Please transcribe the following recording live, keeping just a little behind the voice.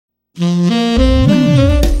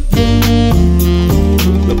The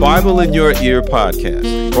Bible in Your Ear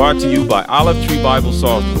podcast, brought to you by Olive Tree Bible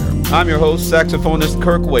Software. I'm your host, saxophonist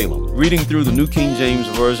Kirk Whalum, reading through the New King James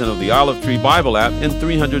Version of the Olive Tree Bible app in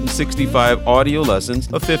 365 audio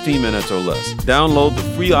lessons of 15 minutes or less. Download the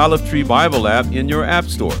free Olive Tree Bible app in your app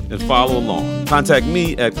store and follow along. Contact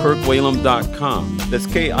me at kirkwhalum.com. That's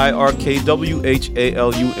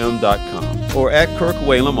KIRKWHALUM.com. Or at Kirk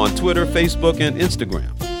Whalum on Twitter, Facebook, and Instagram.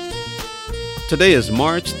 Today is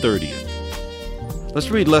March 30th. Let's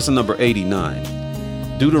read lesson number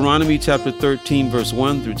 89. Deuteronomy chapter 13, verse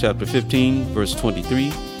 1 through chapter 15, verse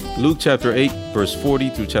 23. Luke chapter 8, verse 40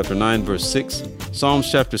 through chapter 9, verse 6. Psalms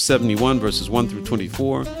chapter 71, verses 1 through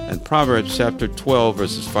 24. And Proverbs chapter 12,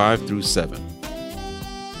 verses 5 through 7.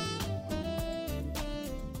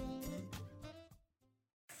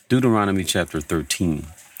 Deuteronomy chapter 13.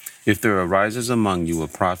 If there arises among you a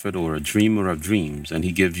prophet or a dreamer of dreams, and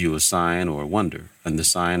he gives you a sign or a wonder, and the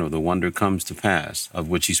sign or the wonder comes to pass, of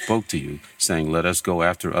which he spoke to you, saying, Let us go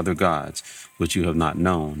after other gods, which you have not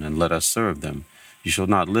known, and let us serve them, you shall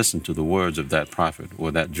not listen to the words of that prophet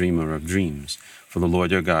or that dreamer of dreams. For the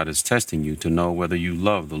Lord your God is testing you to know whether you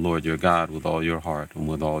love the Lord your God with all your heart and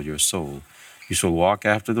with all your soul. You shall walk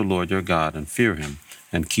after the Lord your God and fear him,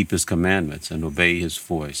 and keep his commandments and obey his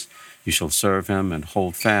voice. You shall serve him and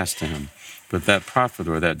hold fast to him. But that prophet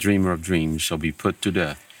or that dreamer of dreams shall be put to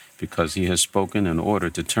death, because he has spoken in order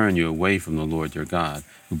to turn you away from the Lord your God,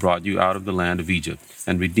 who brought you out of the land of Egypt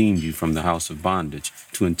and redeemed you from the house of bondage,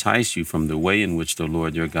 to entice you from the way in which the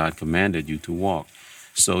Lord your God commanded you to walk.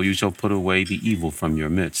 So you shall put away the evil from your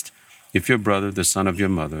midst. If your brother, the son of your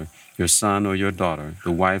mother, your son or your daughter,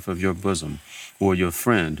 the wife of your bosom, or your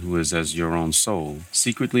friend who is as your own soul,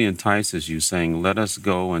 secretly entices you, saying, Let us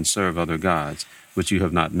go and serve other gods, which you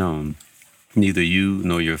have not known, neither you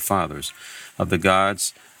nor your fathers, of the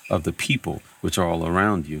gods of the people which are all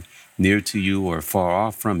around you, near to you or far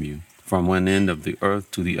off from you, from one end of the earth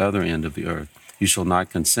to the other end of the earth. You shall not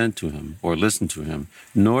consent to him or listen to him,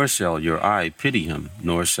 nor shall your eye pity him,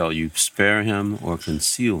 nor shall you spare him or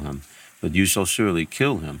conceal him, but you shall surely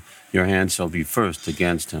kill him. Your hand shall be first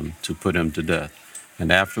against him to put him to death, and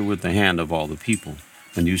afterward the hand of all the people.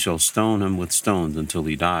 And you shall stone him with stones until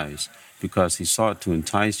he dies, because he sought to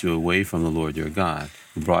entice you away from the Lord your God,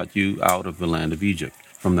 who brought you out of the land of Egypt,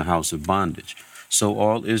 from the house of bondage. So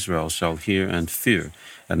all Israel shall hear and fear,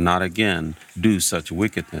 and not again do such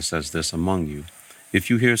wickedness as this among you. If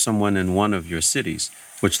you hear someone in one of your cities,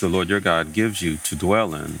 which the Lord your God gives you to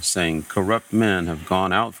dwell in, saying, Corrupt men have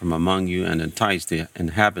gone out from among you and enticed the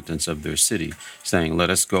inhabitants of their city, saying,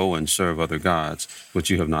 Let us go and serve other gods,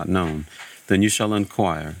 which you have not known, then you shall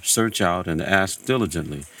inquire, search out, and ask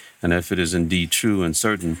diligently. And if it is indeed true and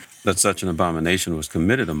certain that such an abomination was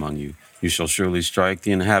committed among you, you shall surely strike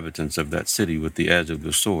the inhabitants of that city with the edge of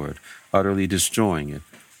the sword, utterly destroying it,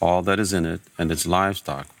 all that is in it, and its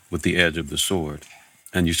livestock, with the edge of the sword.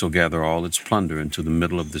 And you shall gather all its plunder into the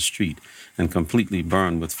middle of the street, and completely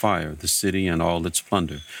burn with fire the city and all its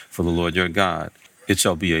plunder. For the Lord your God, it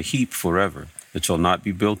shall be a heap forever. It shall not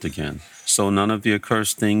be built again. So none of the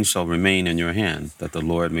accursed things shall remain in your hand, that the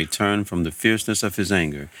Lord may turn from the fierceness of his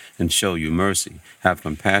anger, and show you mercy, have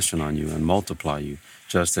compassion on you, and multiply you,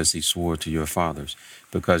 just as he swore to your fathers,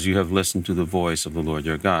 because you have listened to the voice of the Lord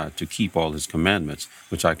your God, to keep all his commandments,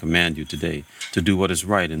 which I command you today, to do what is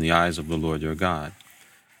right in the eyes of the Lord your God.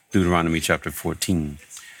 Deuteronomy chapter 14.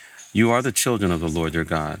 You are the children of the Lord your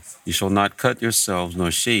God. You shall not cut yourselves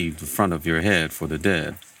nor shave the front of your head for the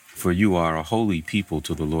dead, for you are a holy people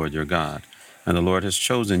to the Lord your God. And the Lord has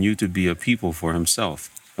chosen you to be a people for himself,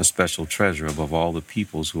 a special treasure above all the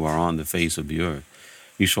peoples who are on the face of the earth.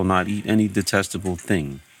 You shall not eat any detestable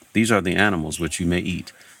thing. These are the animals which you may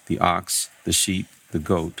eat: the ox, the sheep, the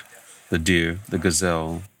goat, the deer, the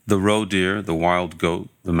gazelle, the roe deer, the wild goat,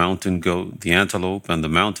 the mountain goat, the antelope, and the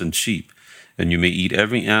mountain sheep. And you may eat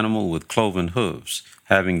every animal with cloven hoofs,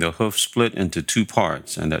 having the hoof split into two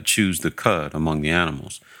parts, and that chews the cud among the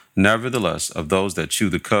animals. Nevertheless, of those that chew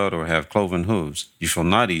the cud or have cloven hooves, you shall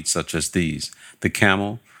not eat such as these: the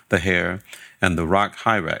camel, the hare, and the rock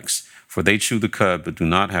hyrax, for they chew the cud but do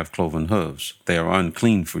not have cloven hooves. They are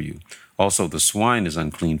unclean for you. Also the swine is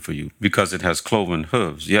unclean for you, because it has cloven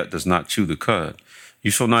hooves, yet does not chew the cud. You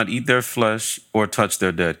shall not eat their flesh or touch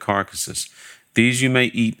their dead carcasses. These you may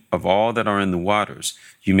eat of all that are in the waters.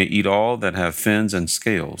 You may eat all that have fins and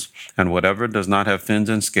scales, and whatever does not have fins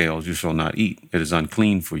and scales you shall not eat. It is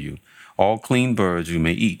unclean for you. All clean birds you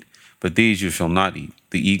may eat, but these you shall not eat: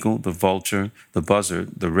 the eagle, the vulture, the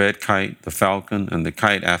buzzard, the red kite, the falcon, and the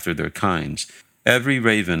kite after their kinds, every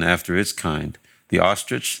raven after its kind, the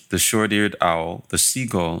ostrich, the short-eared owl, the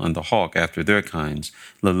seagull, and the hawk after their kinds,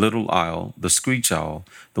 the little owl, the screech owl,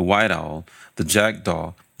 the white owl, the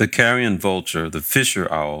jackdaw, the carrion vulture, the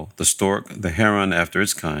fisher owl, the stork, the heron after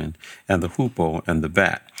its kind, and the hoopoe and the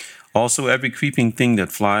bat. Also every creeping thing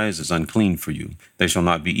that flies is unclean for you. They shall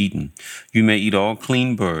not be eaten. You may eat all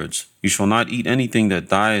clean birds. You shall not eat anything that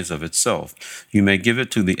dies of itself. You may give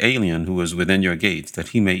it to the alien who is within your gates, that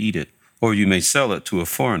he may eat it. Or you may sell it to a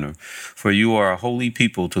foreigner, for you are a holy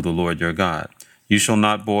people to the Lord your God. You shall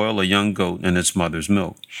not boil a young goat in its mother's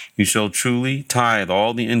milk. You shall truly tithe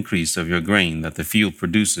all the increase of your grain that the field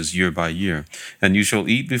produces year by year. And you shall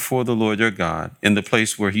eat before the Lord your God, in the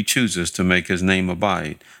place where he chooses to make his name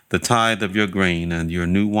abide, the tithe of your grain and your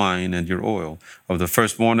new wine and your oil, of the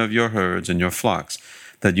firstborn of your herds and your flocks,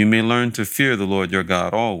 that you may learn to fear the Lord your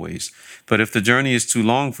God always. But if the journey is too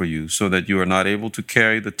long for you, so that you are not able to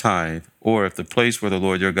carry the tithe, or if the place where the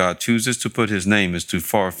Lord your God chooses to put his name is too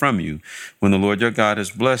far from you, when the Lord your God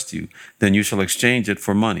has blessed you, then you shall exchange it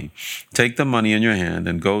for money. Take the money in your hand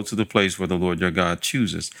and go to the place where the Lord your God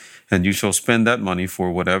chooses, and you shall spend that money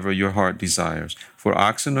for whatever your heart desires, for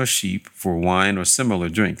oxen or sheep, for wine or similar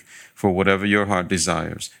drink, for whatever your heart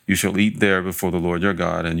desires. You shall eat there before the Lord your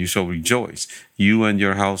God, and you shall rejoice, you and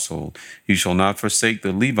your household. You shall not forsake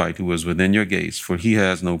the Levite who is within your gates, for he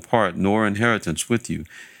has no part nor inheritance with you.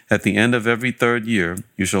 At the end of every 3rd year,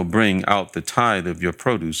 you shall bring out the tithe of your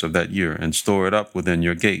produce of that year, and store it up within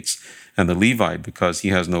your gates. And the Levite, because he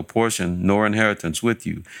has no portion nor inheritance with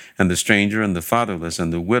you, and the stranger and the fatherless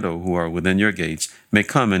and the widow who are within your gates, may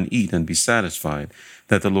come and eat and be satisfied,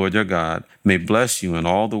 that the Lord your God may bless you in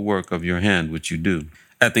all the work of your hand which you do.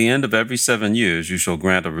 At the end of every 7 years you shall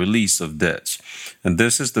grant a release of debts. And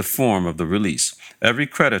this is the form of the release. Every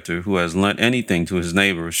creditor who has lent anything to his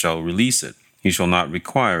neighbor shall release it. He shall not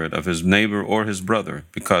require it of his neighbor or his brother,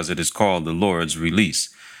 because it is called the Lord's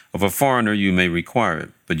release. Of a foreigner you may require it,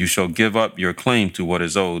 but you shall give up your claim to what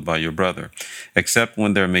is owed by your brother, except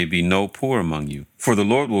when there may be no poor among you. For the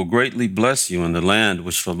Lord will greatly bless you in the land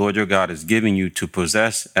which the Lord your God is giving you to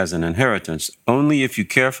possess as an inheritance, only if you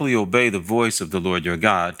carefully obey the voice of the Lord your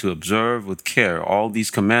God, to observe with care all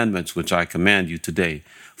these commandments which I command you today.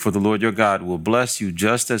 For the Lord your God will bless you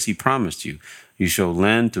just as he promised you. You shall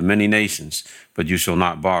lend to many nations, but you shall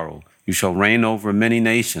not borrow. You shall reign over many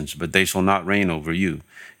nations, but they shall not reign over you.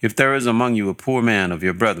 If there is among you a poor man of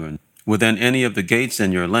your brethren, within any of the gates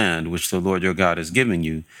in your land which the Lord your God is giving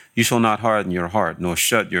you, you shall not harden your heart, nor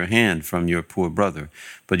shut your hand from your poor brother,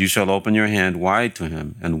 but you shall open your hand wide to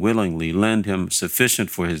him, and willingly lend him sufficient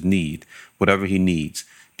for his need, whatever he needs.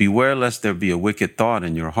 Beware lest there be a wicked thought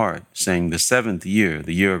in your heart, saying, the 7th year,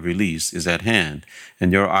 the year of release, is at hand,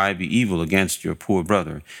 and your eye be evil against your poor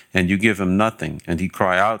brother, and you give him nothing, and he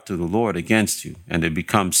cry out to the Lord against you, and it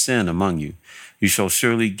becomes sin among you. You shall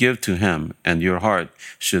surely give to him, and your heart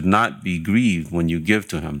should not be grieved when you give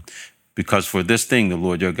to him, because for this thing the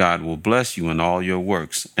Lord your God will bless you in all your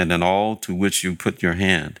works, and in all to which you put your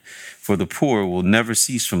hand. For the poor will never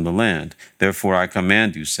cease from the land. Therefore I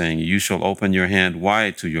command you, saying, you shall open your hand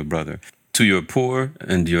wide to your brother, to your poor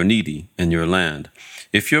and your needy in your land.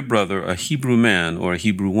 If your brother, a Hebrew man or a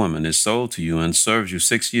Hebrew woman, is sold to you and serves you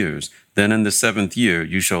 6 years, then in the 7th year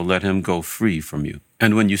you shall let him go free from you.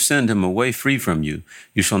 And when you send him away free from you,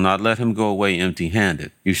 you shall not let him go away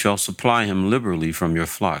empty-handed. You shall supply him liberally from your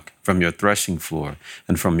flock, from your threshing floor,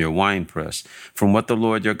 and from your winepress. From what the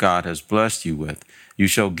Lord your God has blessed you with, you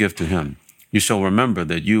shall give to him. You shall remember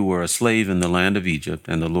that you were a slave in the land of Egypt,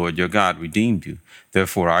 and the Lord your God redeemed you.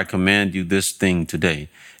 Therefore I command you this thing today.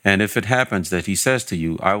 And if it happens that he says to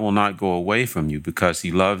you, I will not go away from you, because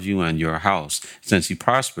he loves you and your house, since he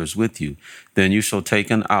prospers with you, then you shall take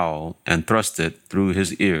an awl and thrust it through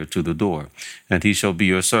his ear to the door, and he shall be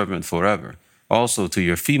your servant forever. Also to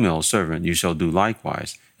your female servant you shall do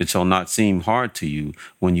likewise. It shall not seem hard to you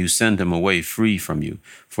when you send him away free from you,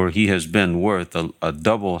 for he has been worth a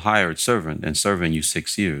double hired servant in serving you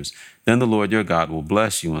 6 years. Then the Lord your God will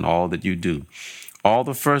bless you in all that you do. All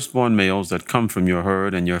the firstborn males that come from your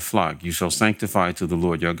herd and your flock you shall sanctify to the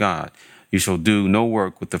Lord your God. You shall do no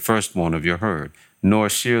work with the firstborn of your herd, nor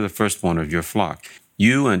shear the firstborn of your flock.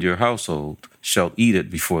 You and your household shall eat it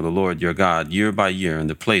before the Lord your God year by year in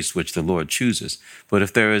the place which the Lord chooses. But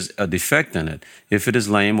if there is a defect in it, if it is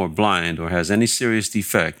lame or blind or has any serious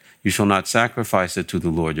defect, you shall not sacrifice it to the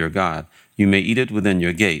Lord your God. You may eat it within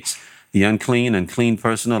your gates. The unclean and clean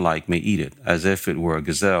person alike may eat it, as if it were a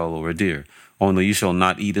gazelle or a deer. Only you shall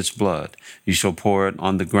not eat its blood. You shall pour it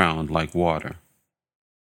on the ground like water.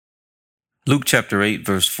 Luke chapter 8,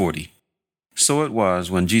 verse 40. So it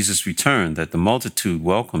was when Jesus returned that the multitude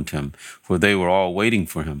welcomed him, for they were all waiting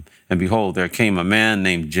for him. And behold, there came a man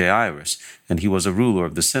named Jairus, and he was a ruler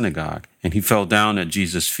of the synagogue. And he fell down at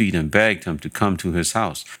Jesus' feet and begged him to come to his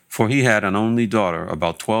house. For he had an only daughter,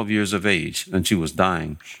 about 12 years of age, and she was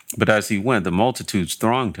dying. But as he went, the multitudes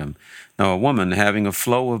thronged him. Now a woman having a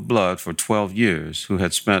flow of blood for 12 years, who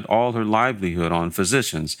had spent all her livelihood on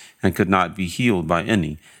physicians, and could not be healed by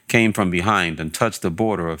any, came from behind and touched the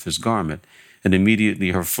border of his garment. And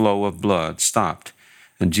immediately her flow of blood stopped.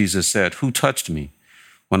 And Jesus said, "Who touched me?"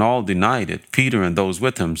 When all denied it, Peter and those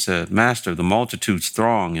with him said, "Master, the multitudes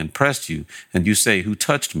throng and press you, and you say, 'Who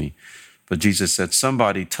touched me?'" But Jesus said,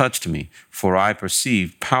 "Somebody touched me, for I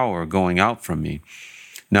perceived power going out from me."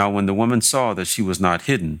 Now when the woman saw that she was not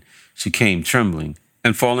hidden, she came trembling,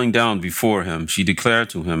 and falling down before him, she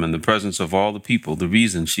declared to him in the presence of all the people the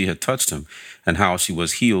reason she had touched him, and how she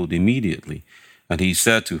was healed immediately. And he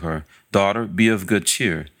said to her, "Daughter, be of good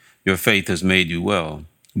cheer. Your faith has made you well.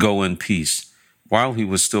 Go in peace." While he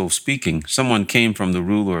was still speaking, someone came from the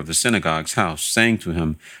ruler of the synagogue's house, saying to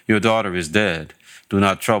him, "Your daughter is dead. Do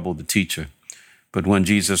not trouble the teacher." But when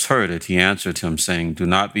Jesus heard it, he answered him, saying, "Do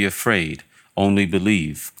not be afraid, only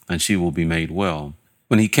believe, and she will be made well."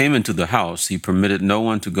 When he came into the house, he permitted no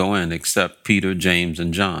one to go in except Peter, James,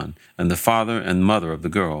 and John, and the father and mother of the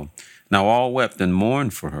girl. Now all wept and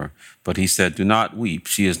mourned for her, but he said, "Do not weep,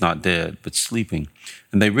 she is not dead, but sleeping."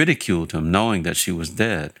 And they ridiculed him, knowing that she was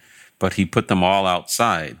dead. But he put them all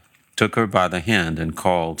outside, took her by the hand, and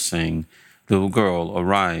called, saying, "Little girl,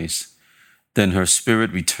 arise." Then her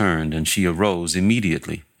spirit returned, and she arose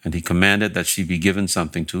immediately, and he commanded that she be given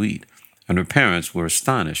something to eat. And her parents were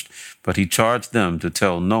astonished, but he charged them to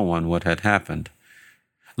tell no one what had happened.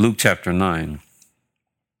 Luke chapter 9.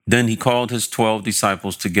 Then he called his 12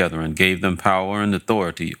 disciples together and gave them power and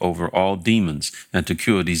authority over all demons and to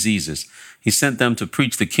cure diseases. He sent them to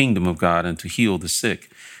preach the kingdom of God and to heal the sick.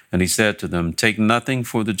 And he said to them, "Take nothing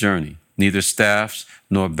for the journey, neither staffs,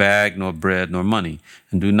 nor bag, nor bread, nor money,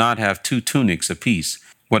 and do not have 2 tunics apiece.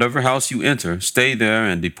 Whatever house you enter, stay there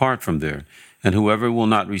and depart from there. And whoever will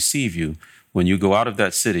not receive you, when you go out of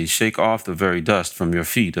that city, shake off the very dust from your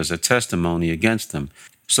feet as a testimony against them."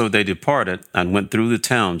 So they departed and went through the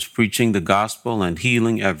towns, preaching the gospel and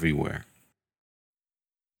healing everywhere.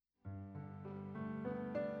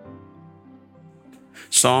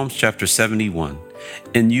 Psalms chapter 71.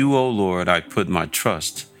 In you, O Lord, I put my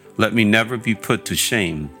trust. Let me never be put to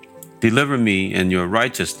shame. Deliver me in your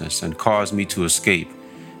righteousness and cause me to escape.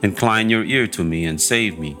 Incline your ear to me and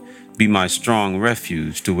save me. Be my strong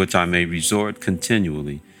refuge to which I may resort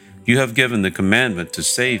continually. You have given the commandment to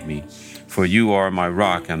save me, for you are my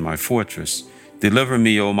rock and my fortress. Deliver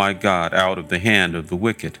me, O my God, out of the hand of the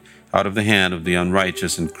wicked, out of the hand of the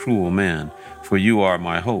unrighteous and cruel man. For you are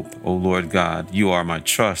my hope, O Lord God, you are my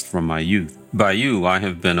trust from my youth. By you I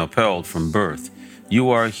have been upheld from birth. You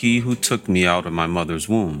are he who took me out of my mother's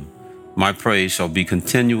womb. My praise shall be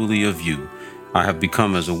continually of you. I have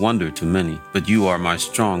become as a wonder to many, but you are my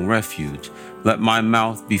strong refuge. Let my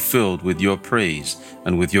mouth be filled with your praise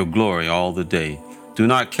and with your glory all the day. Do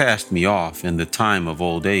not cast me off in the time of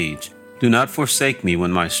old age. Do not forsake me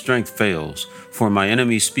when my strength fails, for my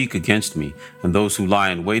enemies speak against me, and those who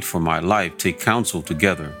lie in wait for my life take counsel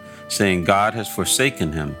together, saying, "God has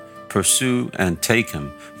forsaken him. Pursue and take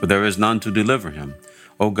him, for there is none to deliver him."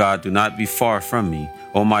 O God, do not be far from me.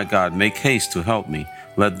 O my God, make haste to help me.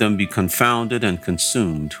 Let them be confounded and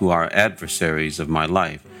consumed who are adversaries of my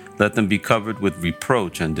life. Let them be covered with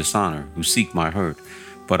reproach and dishonor who seek my hurt.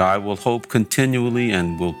 But I will hope continually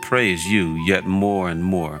and will praise you yet more and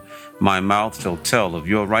more. My mouth shall tell of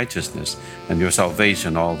your righteousness and your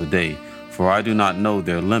salvation all the day, for I do not know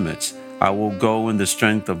their limits. I will go in the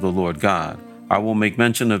strength of the Lord God. I will make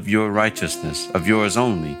mention of your righteousness, of yours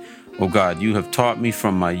only. O God, you have taught me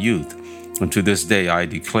from my youth, and to this day I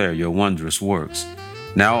declare your wondrous works.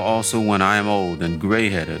 Now also when I am old and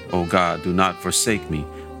gray-headed, O God, do not forsake me,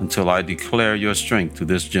 until I declare your strength to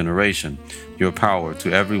this generation, your power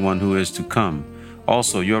to everyone who is to come.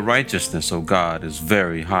 Also your righteousness, O God, is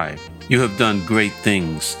very high. You have done great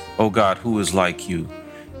things, O God, who is like you?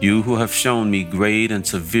 You who have shown me great and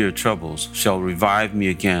severe troubles shall revive me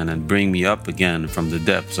again and bring me up again from the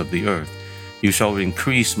depths of the earth. You shall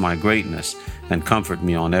increase my greatness and comfort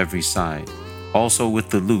me on every side. Also with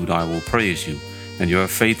the lute I will praise you, and your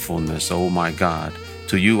faithfulness, O my God.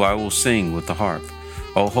 To you I will sing with the harp.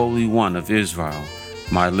 O Holy One of Israel,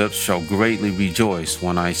 my lips shall greatly rejoice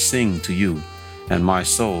when I sing to you, and my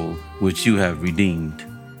soul, which you have redeemed.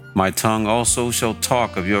 My tongue also shall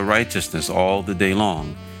talk of your righteousness all the day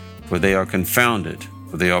long, for they are confounded,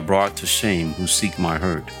 for they are brought to shame who seek my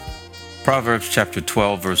hurt. Proverbs chapter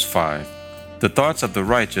 12, verse 5. The thoughts of the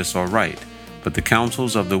righteous are right, but the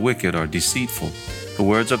counsels of the wicked are deceitful. The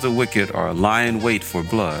words of the wicked are a lie in wait for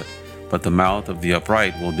blood, but the mouth of the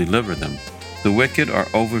upright will deliver them. The wicked are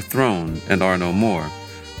overthrown and are no more,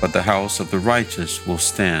 but the house of the righteous will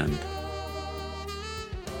stand.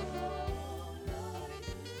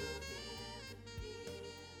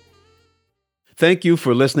 Thank you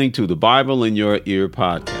for listening to the Bible in Your Ear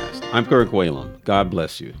podcast. I'm Kirk Whalum. God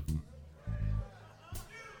bless you.